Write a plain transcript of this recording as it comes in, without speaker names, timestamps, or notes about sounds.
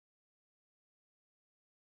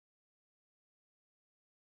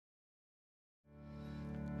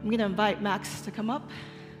I'm going to invite Max to come up.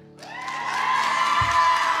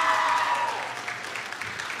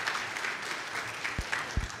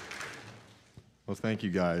 Well, thank you,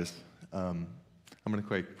 guys. I'm going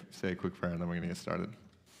to say a quick prayer, and then we're going to get started.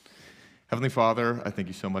 Heavenly Father, I thank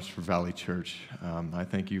you so much for Valley Church. I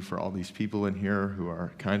thank you for all these people in here who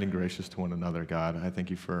are kind and gracious to one another, God. I thank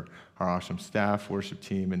you for our awesome staff, worship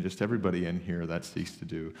team, and just everybody in here that seeks to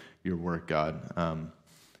do your work, God.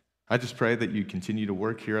 I just pray that you continue to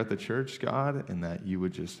work here at the church, God, and that you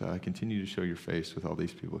would just continue to show your face with all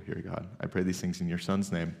these people here, God. I pray these things in your Son's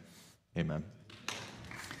name. Amen.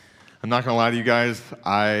 I'm not going to lie to you guys.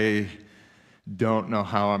 I don't know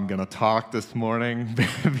how I'm going to talk this morning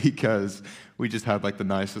because we just had like the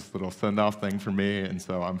nicest little send-off thing for me, and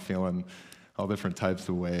so I'm feeling all different types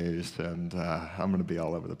of ways, and I'm going to be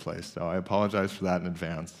all over the place. So I apologize for that in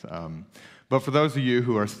advance. But for those of you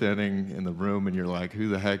who are standing in the room and you're like, who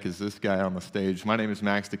the heck is this guy on the stage? My name is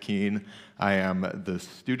Max Dequine. I am the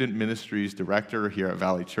Student Ministries Director here at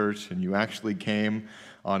Valley Church, and you actually came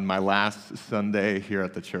on my last Sunday here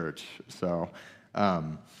at the church. So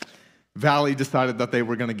Valley decided that they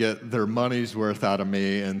were going to get their money's worth out of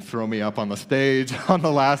me and throw me up on the stage on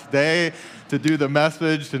the last day to do the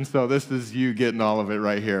message, and so this is you getting all of it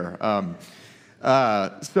right here.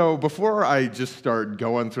 So before I just start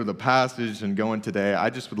going through the passage and going today, I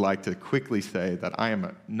just would like to quickly say that I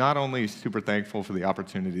am not only super thankful for the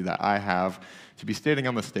opportunity that I have to be standing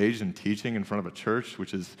on the stage and teaching in front of a church,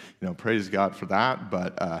 which is, praise God for that,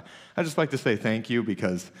 but I just like to say thank you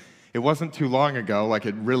because it wasn't too long ago, like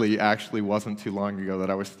it really actually wasn't too long ago that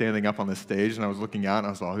I was standing up on the stage and I was looking out and I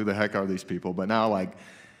was like, who the heck are these people? But now, like,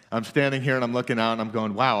 I'm standing here and I'm looking out and I'm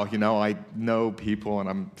going, wow, I know people and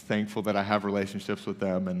I'm thankful that I have relationships with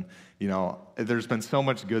them. And, there's been so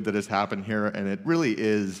much good that has happened here, and it really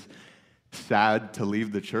is sad to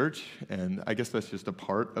leave the church. And I guess that's just a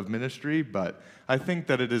part of ministry, but I think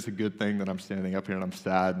that it is a good thing that I'm standing up here and I'm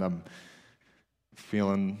sad and I'm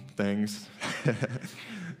feeling things.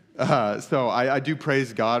 So I do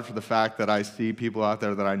praise God for the fact that I see people out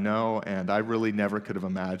there that I know, and I really never could have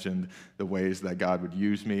imagined the ways that God would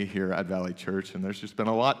use me here at Valley Church, and there's just been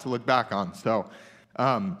a lot to look back on. So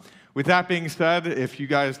with that being said, if you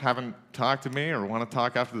guys haven't talked to me or want to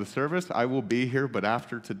talk after the service, I will be here, but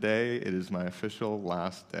after today, it is my official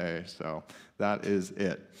last day, so that is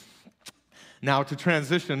it. Now, to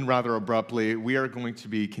transition rather abruptly, we are going to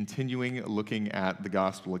be continuing looking at the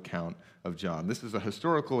gospel account of John. This is a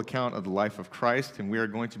historical account of the life of Christ, and we are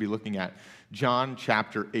going to be looking at John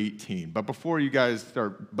chapter 18. But before you guys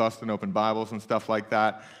start busting open Bibles and stuff like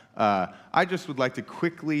that, I just would like to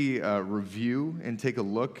quickly review and take a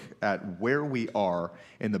look at where we are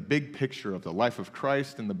in the big picture of the life of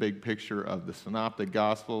Christ and the big picture of the Synoptic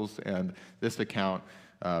Gospels and this account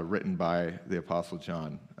written by the Apostle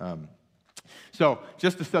John. So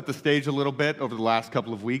just to set the stage a little bit, over the last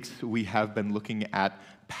couple of weeks, we have been looking at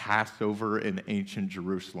Passover in ancient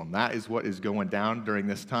Jerusalem. That is what is going down during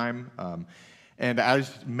this time. And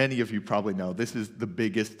as many of you probably know, this is the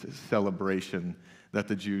biggest celebration that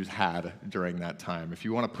the Jews had during that time. If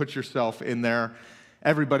you want to put yourself in there,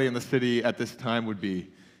 everybody in the city at this time would be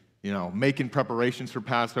making preparations for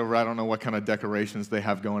Passover. I don't know what kind of decorations they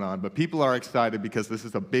have going on, but people are excited because this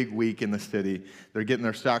is a big week in the city. They're getting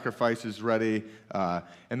their sacrifices ready,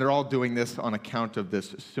 and they're all doing this on account of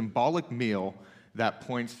this symbolic meal that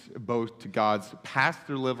points both to God's past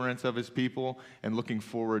deliverance of his people and looking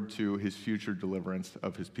forward to his future deliverance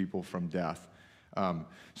of his people from death.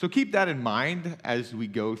 So keep that in mind as we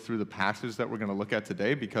go through the passage that we're going to look at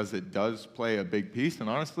today, because it does play a big piece, and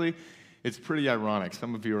honestly, it's pretty ironic.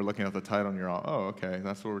 Some of you are looking at the title and you're all, oh, okay,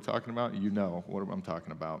 that's what we're talking about? You know what I'm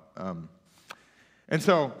talking about. And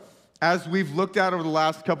so, as we've looked at over the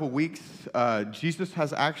last couple weeks, Jesus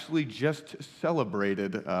has actually just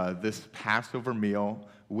celebrated this Passover meal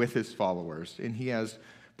with his followers, and he has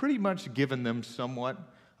pretty much given them somewhat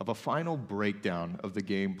of a final breakdown of the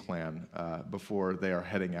game plan before they are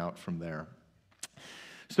heading out from there.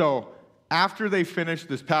 So, after they finish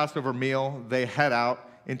this Passover meal, they head out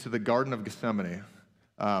into the Garden of Gethsemane.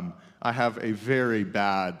 I have a very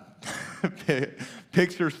bad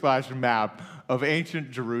picture/map of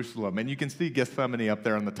ancient Jerusalem, and you can see Gethsemane up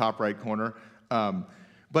there in the top right corner.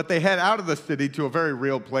 But they head out of the city to a very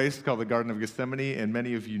real place called the Garden of Gethsemane, and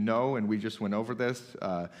many of you know, and we just went over this,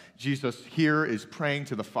 Jesus here is praying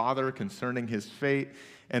to the Father concerning his fate,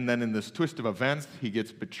 and then in this twist of events, he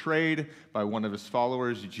gets betrayed by one of his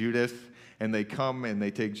followers, Judas, and they come and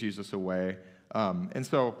they take Jesus away. And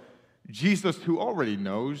so Jesus, who already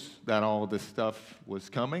knows that all this stuff was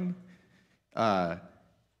coming,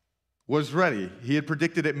 was ready. He had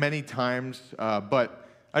predicted it many times, but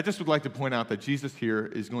I just would like to point out that Jesus here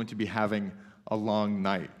is going to be having a long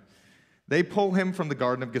night. They pull him from the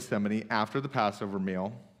Garden of Gethsemane after the Passover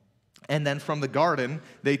meal, and then from the garden,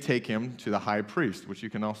 they take him to the high priest, which you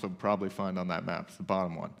can also probably find on that map. It's the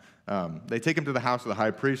bottom one. They take him to the house of the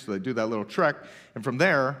high priest, so they do that little trek, and from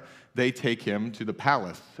there, they take him to the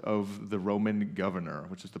palace of the Roman governor,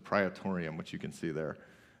 which is the praetorium, which you can see there.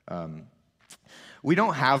 We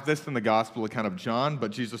don't have this in the Gospel account of John,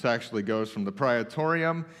 but Jesus actually goes from the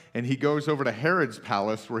praetorium, and he goes over to Herod's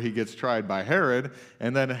palace, where he gets tried by Herod,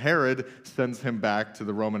 and then Herod sends him back to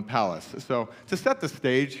the Roman palace. So to set the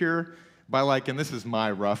stage here, and this is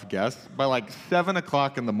my rough guess, by 7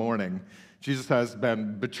 o'clock in the morning, Jesus has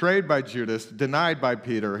been betrayed by Judas, denied by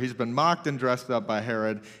Peter. He's been mocked and dressed up by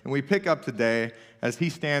Herod. And we pick up today as he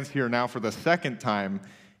stands here now for the second time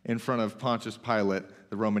in front of Pontius Pilate,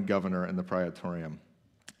 the Roman governor, in the praetorium.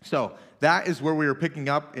 So that is where we are picking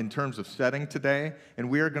up in terms of setting today. And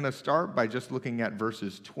we are going to start by just looking at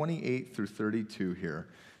verses 28 through 32 here.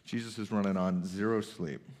 Jesus is running on zero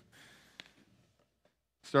sleep.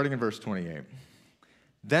 Starting in verse 28.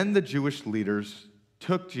 Then the Jewish leaders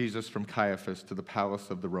took Jesus from Caiaphas to the palace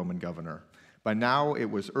of the Roman governor. By now it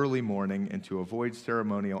was early morning, and to avoid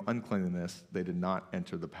ceremonial uncleanliness, they did not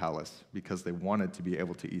enter the palace, because they wanted to be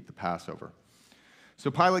able to eat the Passover. So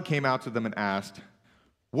Pilate came out to them and asked,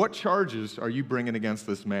 "What charges are you bringing against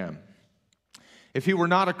this man?" "If he were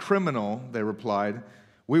not a criminal," they replied,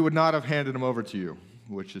 "we would not have handed him over to you,"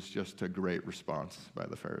 which is just a great response by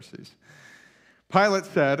the Pharisees. Pilate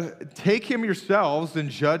said, "Take him yourselves and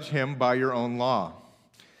judge him by your own law."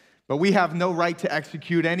 "But we have no right to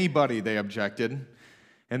execute anybody," they objected.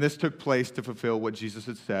 And this took place to fulfill what Jesus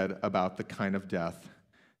had said about the kind of death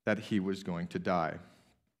that he was going to die.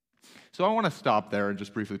 So I want to stop there and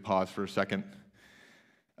just briefly pause for a second.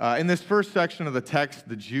 In this first section of the text,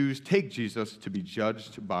 the Jews take Jesus to be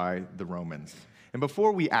judged by the Romans. And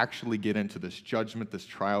before we actually get into this judgment, this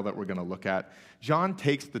trial that we're going to look at, John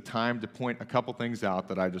takes the time to point a couple things out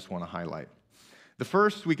that I just want to highlight. The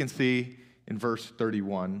first we can see in verse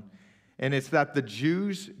 31, and it's that the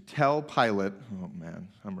Jews tell Pilate, oh man,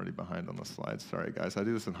 I'm already behind on the slides. Sorry, guys. I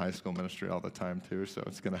do this in high school ministry all the time, too, so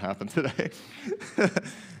it's going to happen today.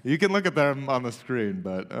 You can look at them on the screen,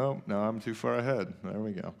 but oh, no, I'm too far ahead. There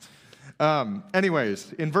we go.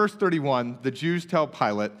 Anyways, in verse 31, the Jews tell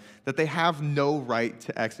Pilate that they have no right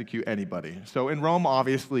to execute anybody. So in Rome,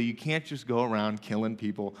 obviously, you can't just go around killing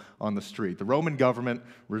people on the street. The Roman government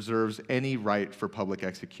reserves any right for public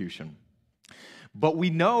execution. But we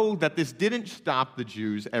know that this didn't stop the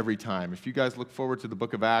Jews every time. If you guys look forward to the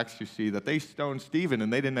book of Acts, you see that they stoned Stephen,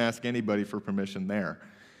 and they didn't ask anybody for permission there.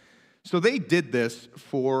 So they did this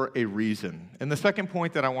for a reason. And the second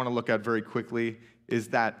point that I want to look at very quickly is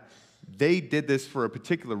that they did this for a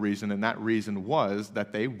particular reason, and that reason was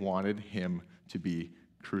that they wanted him to be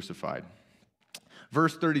crucified.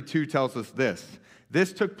 Verse 32 tells us this.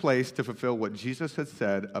 This took place to fulfill what Jesus had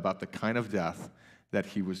said about the kind of death that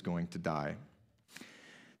he was going to die.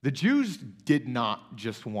 The Jews did not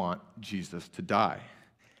just want Jesus to die.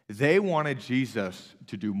 They wanted Jesus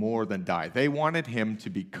to do more than die. They wanted him to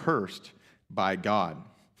be cursed by God.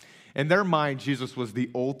 In their mind, Jesus was the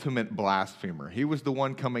ultimate blasphemer. He was the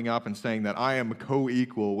one coming up and saying that I am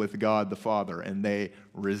co-equal with God the Father, and they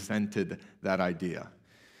resented that idea.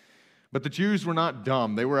 But the Jews were not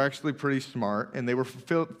dumb. They were actually pretty smart, and they were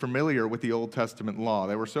familiar with the Old Testament law.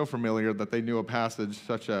 They were so familiar that they knew a passage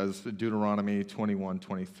such as Deuteronomy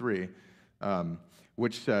 21:23,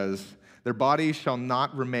 which says, "Their body shall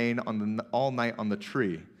not remain all night on the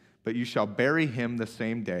tree, but you shall bury him the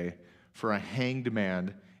same day, for a hanged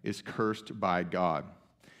man is cursed by God."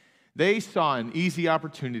 They saw an easy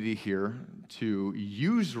opportunity here to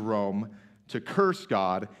use Rome to curse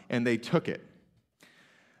God, and they took it.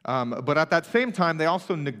 But at that same time, they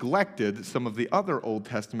also neglected some of the other Old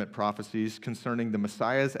Testament prophecies concerning the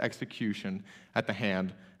Messiah's execution at the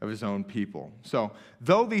hand of his own people. So,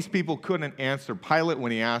 though these people couldn't answer Pilate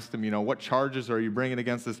when he asked them, what charges are you bringing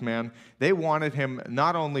against this man, they wanted him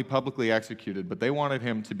not only publicly executed, but they wanted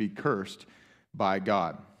him to be cursed by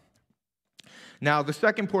God. Now, the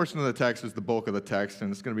second portion of the text is the bulk of the text,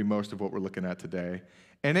 and it's going to be most of what we're looking at today.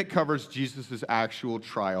 And it covers Jesus' actual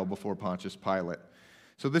trial before Pontius Pilate.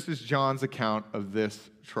 So this is John's account of this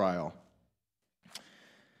trial.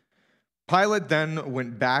 Pilate then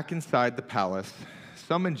went back inside the palace,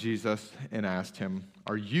 summoned Jesus, and asked him,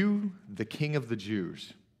 "Are you the king of the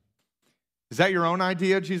Jews?" "Is that your own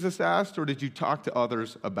idea?" Jesus asked, "or did you talk to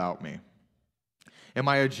others about me?" "Am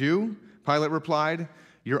I a Jew?" Pilate replied.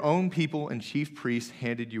 "Your own people and chief priests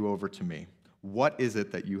handed you over to me. What is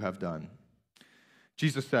it that you have done?"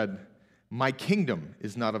 Jesus said, My kingdom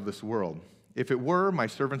is not of this world. If it were, my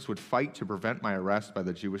servants would fight to prevent my arrest by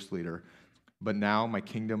the Jewish leader. But now my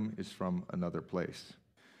kingdom is from another place."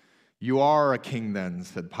 "You are a king then,"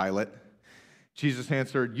 said Pilate. Jesus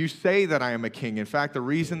answered, "You say that I am a king. In fact, the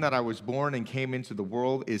reason that I was born and came into the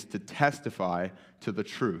world is to testify to the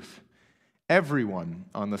truth. Everyone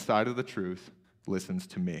on the side of the truth listens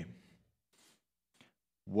to me."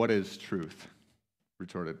 "What is truth?"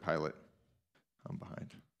 retorted Pilate. I'm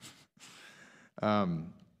behind.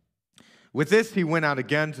 With this, he went out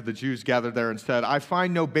again to the Jews gathered there and said, "I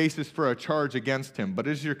find no basis for a charge against him, but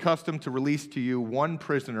it is your custom to release to you one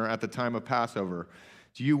prisoner at the time of Passover.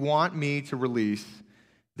 Do you want me to release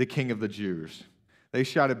the King of the Jews?" They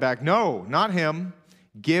shouted back, "No, not him.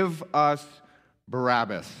 Give us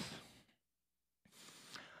Barabbas."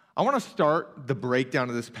 I want to start the breakdown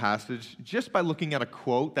of this passage just by looking at a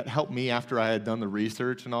quote that helped me after I had done the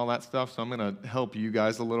research and all that stuff, so I'm going to help you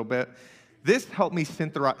guys a little bit. This helped me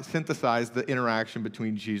synthesize the interaction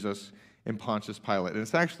between Jesus and Pontius Pilate. And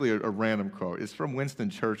it's actually a random quote. It's from Winston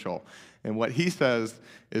Churchill. And what he says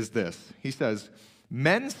is this. He says,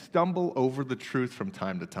 "Men stumble over the truth from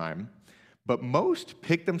time to time, but most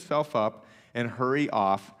pick themselves up and hurry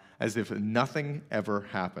off as if nothing ever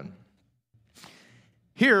happened."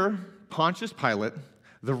 Here, Pontius Pilate,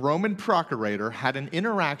 the Roman procurator, had an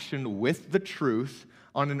interaction with the truth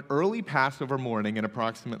on an early Passover morning in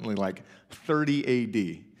approximately 30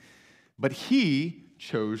 AD. But he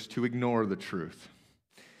chose to ignore the truth.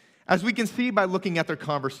 As we can see by looking at their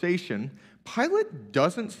conversation, Pilate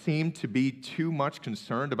doesn't seem to be too much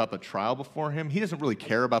concerned about the trial before him. He doesn't really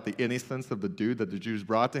care about the innocence of the dude that the Jews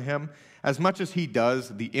brought to him as much as he does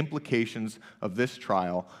the implications of this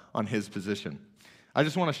trial on his position. I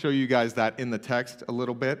just want to show you guys that in the text a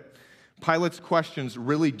little bit. Pilate's questions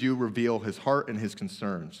really do reveal his heart and his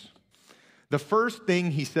concerns. The first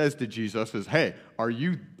thing he says to Jesus is, "Hey, are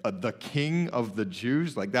you the king of the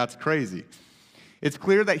Jews?" That's crazy. It's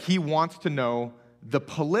clear that he wants to know the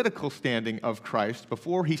political standing of Christ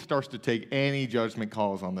before he starts to take any judgment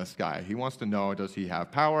calls on this guy. He wants to know, does he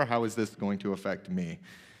have power? How is this going to affect me?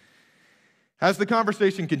 As the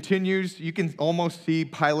conversation continues, you can almost see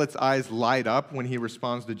Pilate's eyes light up when he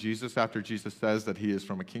responds to Jesus after Jesus says that he is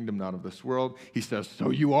from a kingdom not of this world. He says,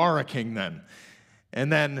 "So you are a king then."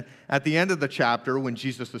 And then at the end of the chapter, when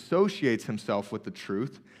Jesus associates himself with the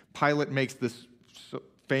truth, Pilate makes this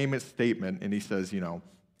famous statement, and he says,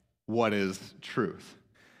 "What is truth?"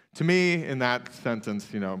 To me, in that sentence,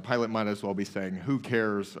 Pilate might as well be saying, "Who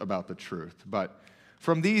cares about the truth?" But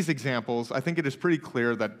from these examples, I think it is pretty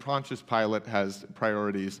clear that Pontius Pilate has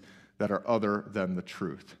priorities that are other than the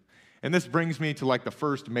truth. And this brings me to the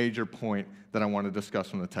first major point that I want to discuss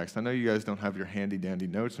from the text. I know you guys don't have your handy-dandy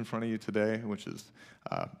notes in front of you today, which is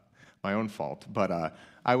my own fault. But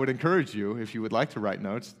I would encourage you, if you would like to write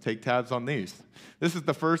notes, take tabs on these. This is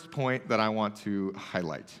the first point that I want to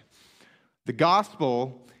highlight. The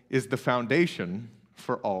gospel is the foundation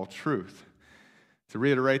for all truth. To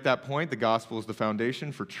reiterate that point, the gospel is the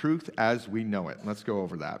foundation for truth as we know it. Let's go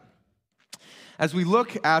over that. As we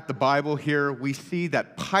look at the Bible here, we see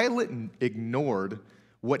that Pilate ignored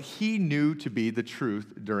what he knew to be the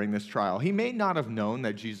truth during this trial. He may not have known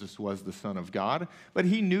that Jesus was the Son of God, but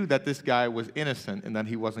he knew that this guy was innocent and that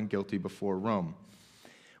he wasn't guilty before Rome.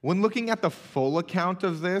 When looking at the full account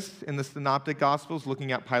of this in the Synoptic Gospels,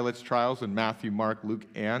 looking at Pilate's trials in Matthew, Mark, Luke,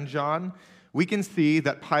 and John, we can see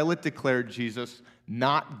that Pilate declared Jesus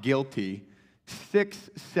not guilty 6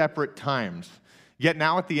 separate times. Yet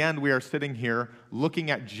now at the end, we are sitting here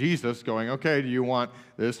looking at Jesus going, okay, do you want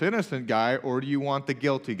this innocent guy or do you want the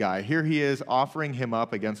guilty guy? Here he is offering him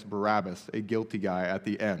up against Barabbas, a guilty guy at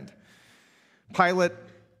the end. Pilate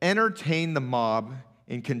entertained the mob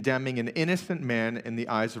in condemning an innocent man in the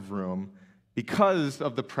eyes of Rome because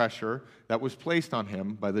of the pressure that was placed on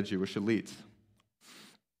him by the Jewish elites.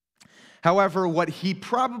 However, what he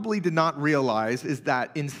probably did not realize is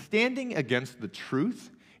that in standing against the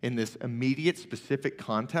truth in this immediate, specific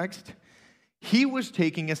context, he was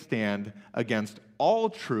taking a stand against all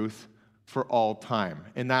truth for all time.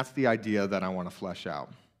 And that's the idea that I want to flesh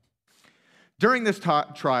out. During this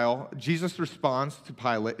trial, Jesus responds to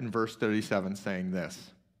Pilate in verse 37 saying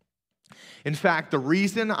this: "In fact, the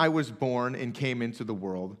reason I was born and came into the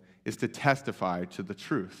world is to testify to the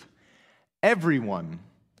truth. Everyone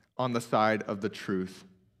on the side of the truth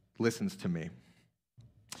listens to me."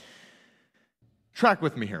 Track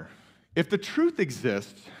with me here. If the truth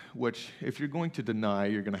exists, which if you're going to deny,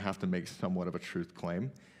 you're going to have to make somewhat of a truth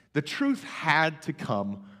claim, the truth had to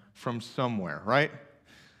come from somewhere, right?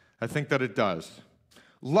 I think that it does.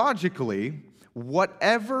 Logically,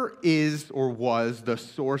 whatever is or was the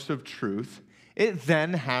source of truth, it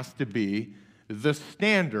then has to be the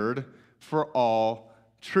standard for all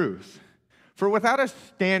truth. For without a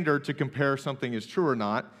standard to compare something is true or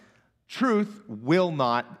not, truth will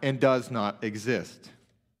not and does not exist.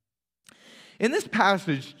 In this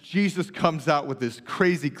passage, Jesus comes out with this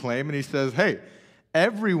crazy claim, and he says, hey,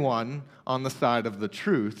 everyone on the side of the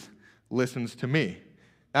truth listens to me.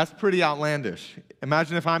 That's pretty outlandish.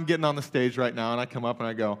 Imagine if I'm getting on the stage right now, and I come up and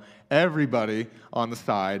I go, everybody on the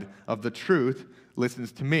side of the truth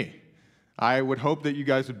listens to me. I would hope that you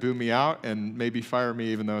guys would boo me out and maybe fire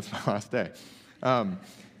me even though it's my last day.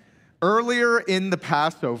 Earlier in the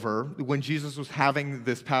Passover, when Jesus was having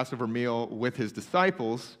this Passover meal with his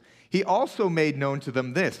disciples, he also made known to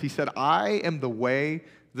them this. He said, I am the way,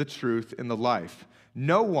 the truth, and the life.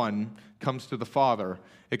 No one comes to the Father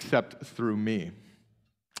except through me.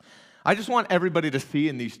 I just want everybody to see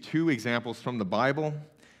in these two examples from the Bible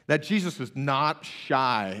that Jesus is not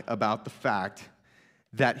shy about the fact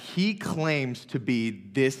that he claims to be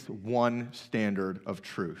this one standard of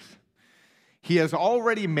truth. He has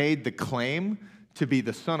already made the claim to be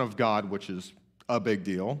the Son of God, which is a big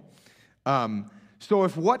deal. So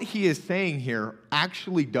if what he is saying here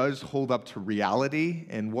actually does hold up to reality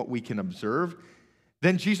and what we can observe,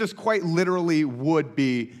 then Jesus quite literally would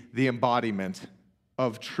be the embodiment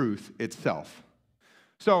of truth itself.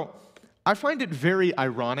 So I find it very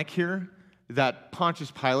ironic here that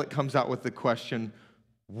Pontius Pilate comes out with the question,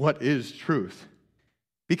 what is truth?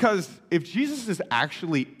 Because if Jesus is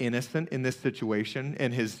actually innocent in this situation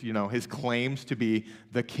and his claims to be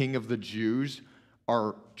the king of the Jews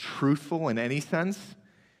are truthful in any sense,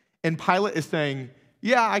 and Pilate is saying,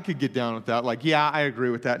 yeah, I could get down with that, like, yeah, I agree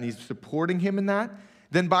with that, and he's supporting him in that,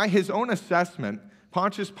 then by his own assessment,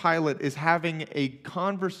 Pontius Pilate is having a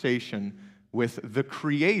conversation with the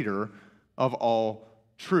creator of all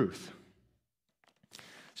truth.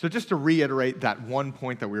 So just to reiterate that one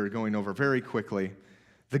point that we were going over very quickly,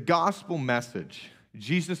 the gospel message,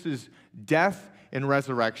 Jesus' death and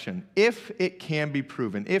resurrection, if it can be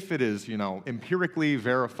proven, if it is, empirically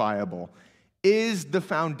verifiable, is the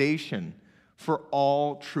foundation for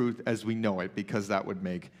all truth as we know it, because that would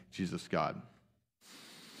make Jesus God.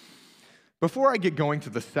 Before I get going to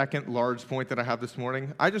the second large point that I have this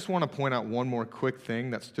morning, I just want to point out one more quick thing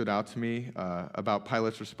that stood out to me about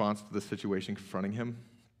Pilate's response to the situation confronting him.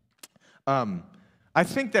 I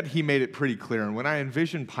think that he made it pretty clear, and when I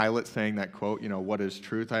envision Pilate saying that quote, what is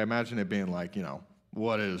truth, I imagine it being like,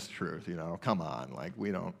 what is truth? Come on, like,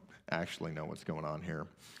 we don't actually know what's going on here.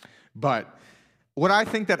 But what I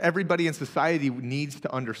think that everybody in society needs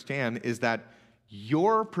to understand is that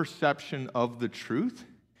your perception of the truth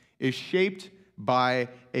is shaped by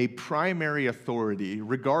a primary authority,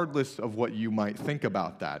 regardless of what you might think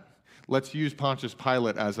about that. Let's use Pontius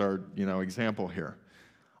Pilate as our, example here.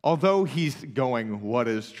 Although he's going, what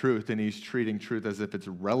is truth, and he's treating truth as if it's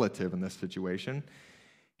relative in this situation,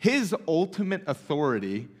 his ultimate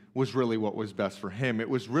authority was really what was best for him. It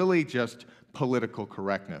was really just political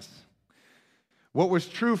correctness. What was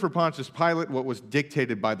true for Pontius Pilate, what was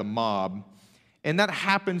dictated by the mob, and that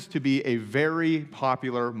happens to be a very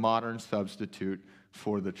popular modern substitute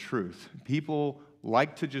for the truth. People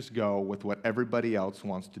like to just go with what everybody else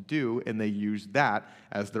wants to do, and they use that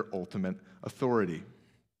as their ultimate authority.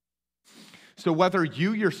 So whether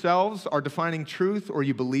you yourselves are defining truth or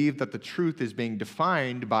you believe that the truth is being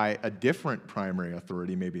defined by a different primary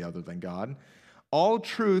authority, maybe other than God, all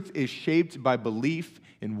truth is shaped by belief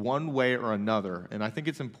in one way or another. And I think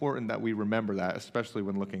it's important that we remember that, especially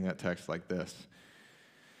when looking at texts like this.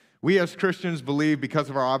 We as Christians believe,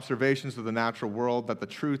 because of our observations of the natural world, that the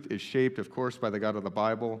truth is shaped, of course, by the God of the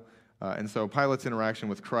Bible. And so Pilate's interaction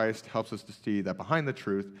with Christ helps us to see that behind the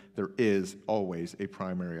truth, there is always a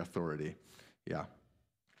primary authority. Yeah.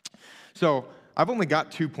 So I've only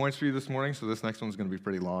got 2 points for you this morning, so this next one's going to be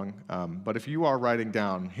pretty long. But if you are writing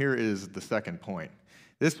down, here is the second point.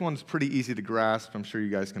 This one's pretty easy to grasp. I'm sure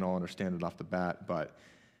you guys can all understand it off the bat, but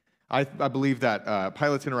I believe that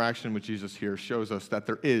Pilate's interaction with Jesus here shows us that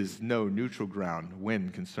there is no neutral ground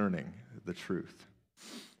when concerning the truth.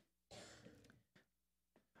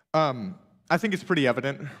 I think it's pretty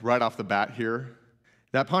evident right off the bat here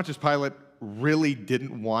that Pontius Pilate really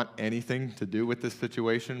didn't want anything to do with this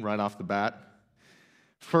situation right off the bat.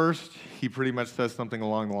 First, he pretty much says something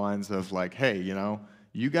along the lines of like, hey,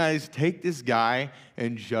 you guys take this guy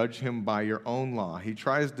and judge him by your own law. He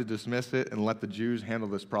tries to dismiss it and let the Jews handle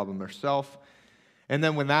this problem themselves. And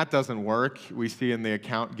then when that doesn't work, we see in the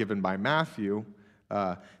account given by Matthew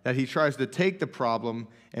that he tries to take the problem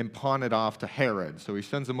and pawn it off to Herod. So he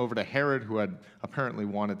sends him over to Herod, who had apparently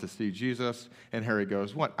wanted to see Jesus, and Herod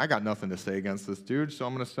goes, "What? I got nothing to say against this dude, so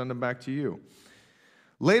I'm going to send him back to you."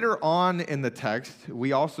 Later on in the text,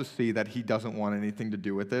 we also see that he doesn't want anything to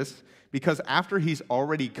do with this, because after he's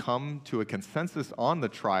already come to a consensus on the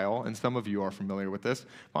trial, and some of you are familiar with this,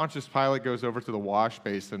 Pontius Pilate goes over to the wash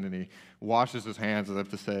basin and he washes his hands as if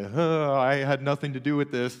to say, I had nothing to do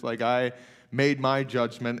with this, like I made my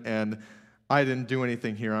judgment and I didn't do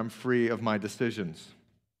anything here, I'm free of my decisions.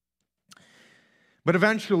 But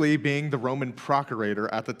eventually, being the Roman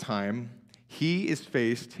procurator at the time, he is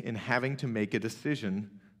faced in having to make a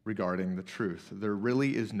decision regarding the truth. There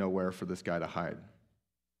really is nowhere for this guy to hide.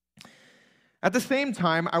 At the same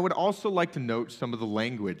time, I would also like to note some of the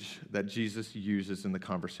language that Jesus uses in the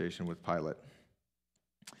conversation with Pilate.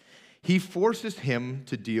 He forces him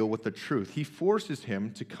to deal with the truth. He forces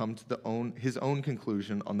him to come to his own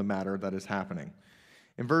conclusion on the matter that is happening.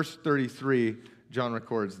 In verse 33, John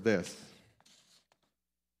records this.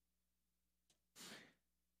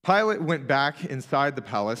 Pilate went back inside the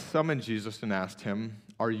palace, summoned Jesus, and asked him,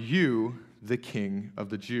 "Are you the king of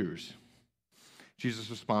the Jews?" Jesus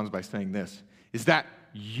responds by saying this, "Is that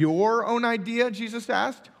your own idea," Jesus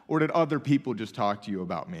asked, "or did other people just talk to you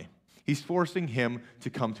about me?" He's forcing him to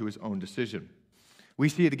come to his own decision. We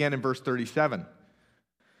see it again in verse 37.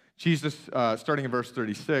 Jesus, starting in verse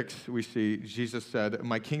 36, we see Jesus said,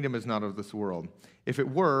 "My kingdom is not of this world. If it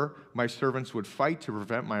were, my servants would fight to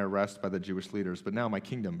prevent my arrest by the Jewish leaders, but now my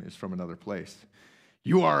kingdom is from another place."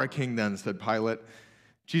 "You are a king then," said Pilate.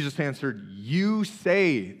 Jesus answered, "You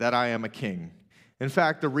say that I am a king. In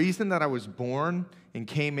fact, the reason that I was born and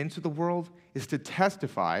came into the world is to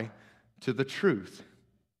testify to the truth."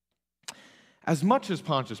 As much as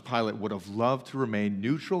Pontius Pilate would have loved to remain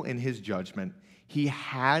neutral in his judgment, he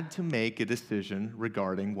had to make a decision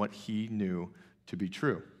regarding what he knew to be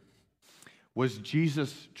true. Was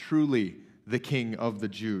Jesus truly the king of the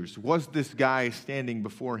Jews? Was this guy standing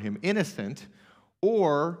before him innocent,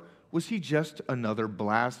 or was he just another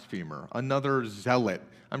blasphemer, another zealot?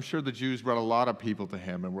 I'm sure the Jews brought a lot of people to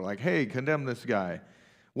him and were like, "Hey, condemn this guy."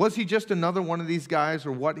 Was he just another one of these guys,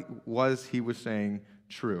 or what was he saying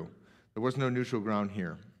true? There was no neutral ground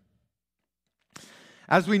here.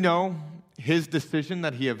 As we know, his decision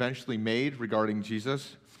that he eventually made regarding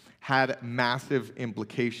Jesus had massive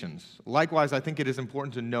implications. Likewise, I think it is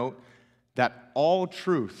important to note that all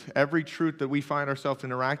truth, every truth that we find ourselves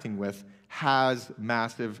interacting with, has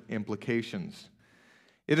massive implications.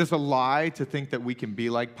 It is a lie to think that we can be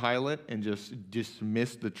like Pilate and just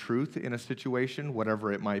dismiss the truth in a situation,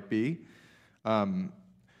 whatever it might be.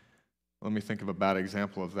 Let me think of a bad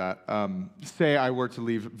example of that. Say I were to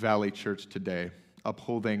leave Valley Church today,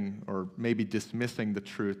 upholding or maybe dismissing the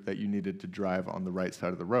truth that you needed to drive on the right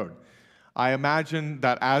side of the road. I imagine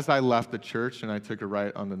that as I left the church and I took a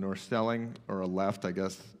right on the North Stelling, or a left, I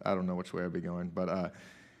guess, I don't know which way I'd be going, but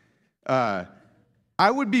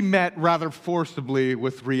I would be met rather forcibly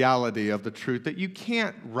with reality of the truth that you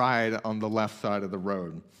can't ride on the left side of the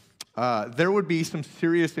road. There would be some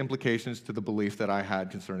serious implications to the belief that I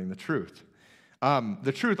had concerning the truth.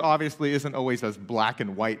 The truth obviously isn't always as black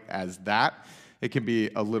and white as that. It can be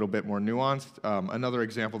a little bit more nuanced. Another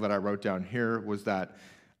example that I wrote down here was that,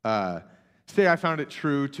 say I found it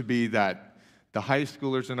true to be that the high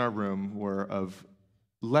schoolers in our room were of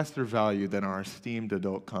lesser value than our esteemed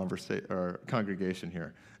adult congregation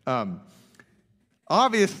here.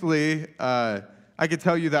 Obviously, I could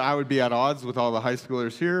tell you that I would be at odds with all the high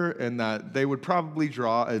schoolers here and that they would probably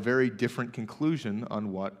draw a very different conclusion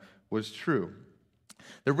on what was true.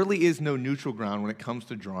 There really is no neutral ground when it comes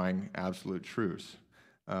to drawing absolute truths.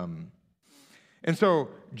 And so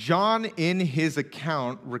John, in his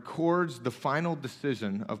account, records the final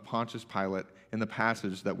decision of Pontius Pilate in the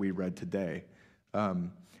passage that we read today.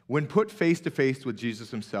 When put face to face with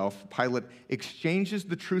Jesus himself, Pilate exchanges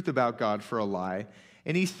the truth about God for a lie,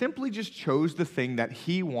 and he simply just chose the thing that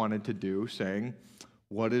he wanted to do, saying,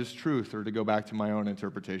 "What is truth?" Or to go back to my own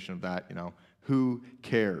interpretation of that, who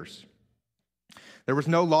cares? There was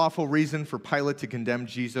no lawful reason for Pilate to condemn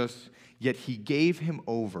Jesus, yet he gave him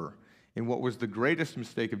over in what was the greatest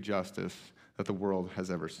mistake of justice that the world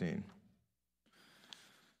has ever seen.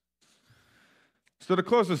 So to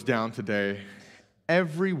close us down today,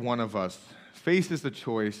 every one of us faces a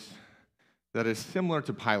choice that is similar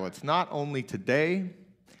to Pilate's, not only today,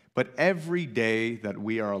 but every day that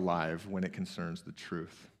we are alive when it concerns the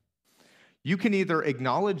truth. You can either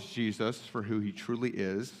acknowledge Jesus for who he truly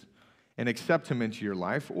is and accept him into your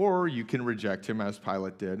life, or you can reject him as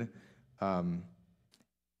Pilate did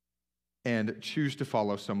and choose to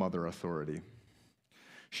follow some other authority.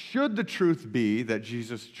 Should the truth be that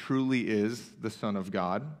Jesus truly is the Son of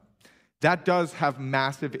God, that does have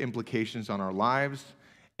massive implications on our lives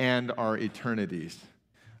and our eternities.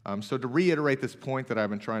 So to reiterate this point that I've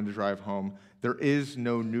been trying to drive home, there is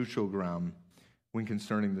no neutral ground when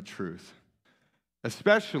concerning the truth,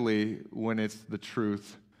 especially when it's the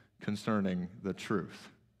truth concerning the truth.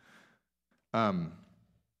 So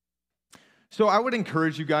I would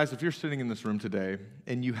encourage you guys, if you're sitting in this room today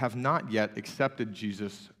and you have not yet accepted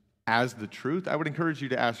Jesus as the truth, I would encourage you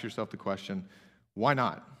to ask yourself the question, why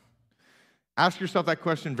not? Ask yourself that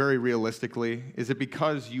question very realistically. Is it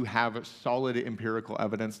because you have solid empirical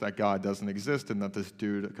evidence that God doesn't exist and that this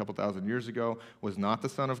dude a couple thousand years ago was not the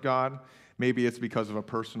Son of God? Maybe it's because of a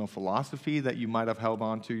personal philosophy that you might have held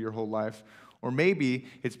on to your whole life. Or maybe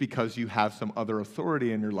it's because you have some other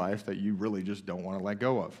authority in your life that you really just don't want to let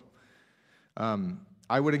go of.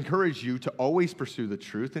 I would encourage you to always pursue the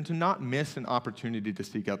truth and to not miss an opportunity to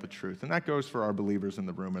seek out the truth. And that goes for our believers in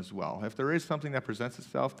the room as well. If there is something that presents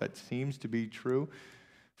itself that seems to be true,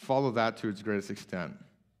 follow that to its greatest extent.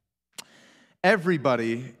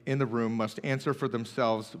 Everybody in the room must answer for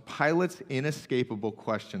themselves Pilate's inescapable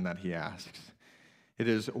question that he asks. It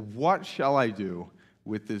is, what shall I do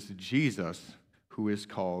with this Jesus who is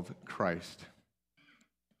called Christ?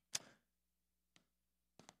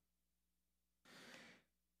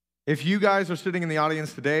 If you guys are sitting in the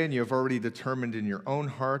audience today and you have already determined in your own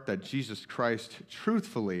heart that Jesus Christ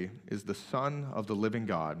truthfully is the Son of the living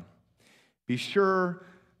God, be sure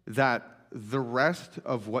that the rest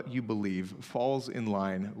of what you believe falls in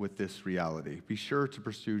line with this reality. Be sure to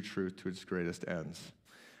pursue truth to its greatest ends.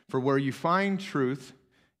 For where you find truth,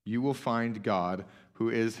 you will find God, who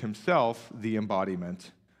is himself the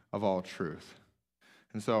embodiment of all truth.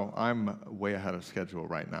 And so I'm way ahead of schedule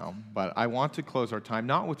right now, but I want to close our time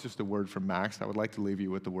not with just a word from Max. I would like to leave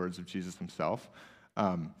you with the words of Jesus himself.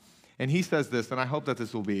 And he says this, and I hope that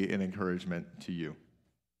this will be an encouragement to you.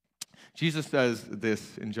 Jesus says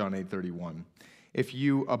this in John 8:31. If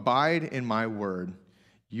you abide in my word,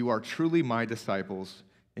 you are truly my disciples,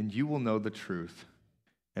 and you will know the truth,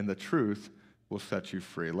 and the truth will set you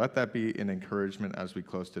free. Let that be an encouragement as we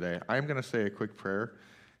close today. I am going to say a quick prayer,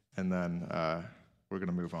 and then we're going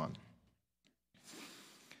to move on.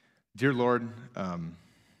 Dear Lord,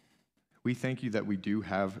 we thank you that we do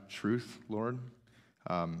have truth, Lord.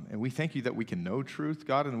 And we thank you that we can know truth,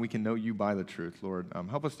 God, and we can know you by the truth, Lord.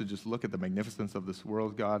 Help us to just look at the magnificence of this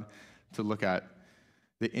world, God, to look at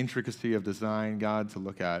the intricacy of design, God, to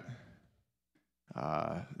look at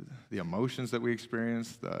the emotions that we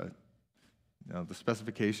experience, the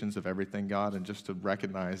specifications of everything, God, and just to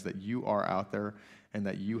recognize that you are out there and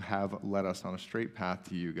that you have led us on a straight path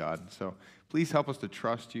to you, God. So please help us to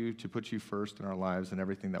trust you, to put you first in our lives and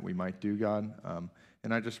everything that we might do, God.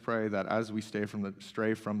 And I just pray that as we stray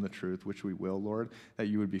from the truth, which we will, Lord, that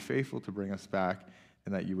you would be faithful to bring us back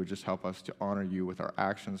and that you would just help us to honor you with our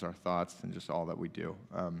actions, our thoughts, and just all that we do.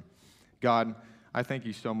 God, I thank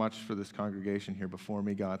you so much for this congregation here before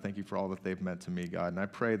me, God. Thank you for all that they've meant to me, God. And I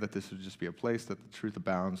pray that this would just be a place that the truth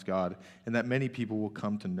abounds, God, and that many people will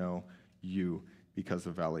come to know you because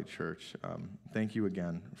of Valley Church. Thank you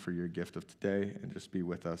again for your gift of today, and just be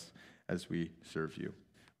with us as we serve you.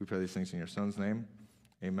 We pray these things in your Son's name.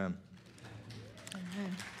 Amen.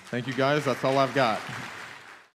 Amen. Thank you, guys. That's all I've got.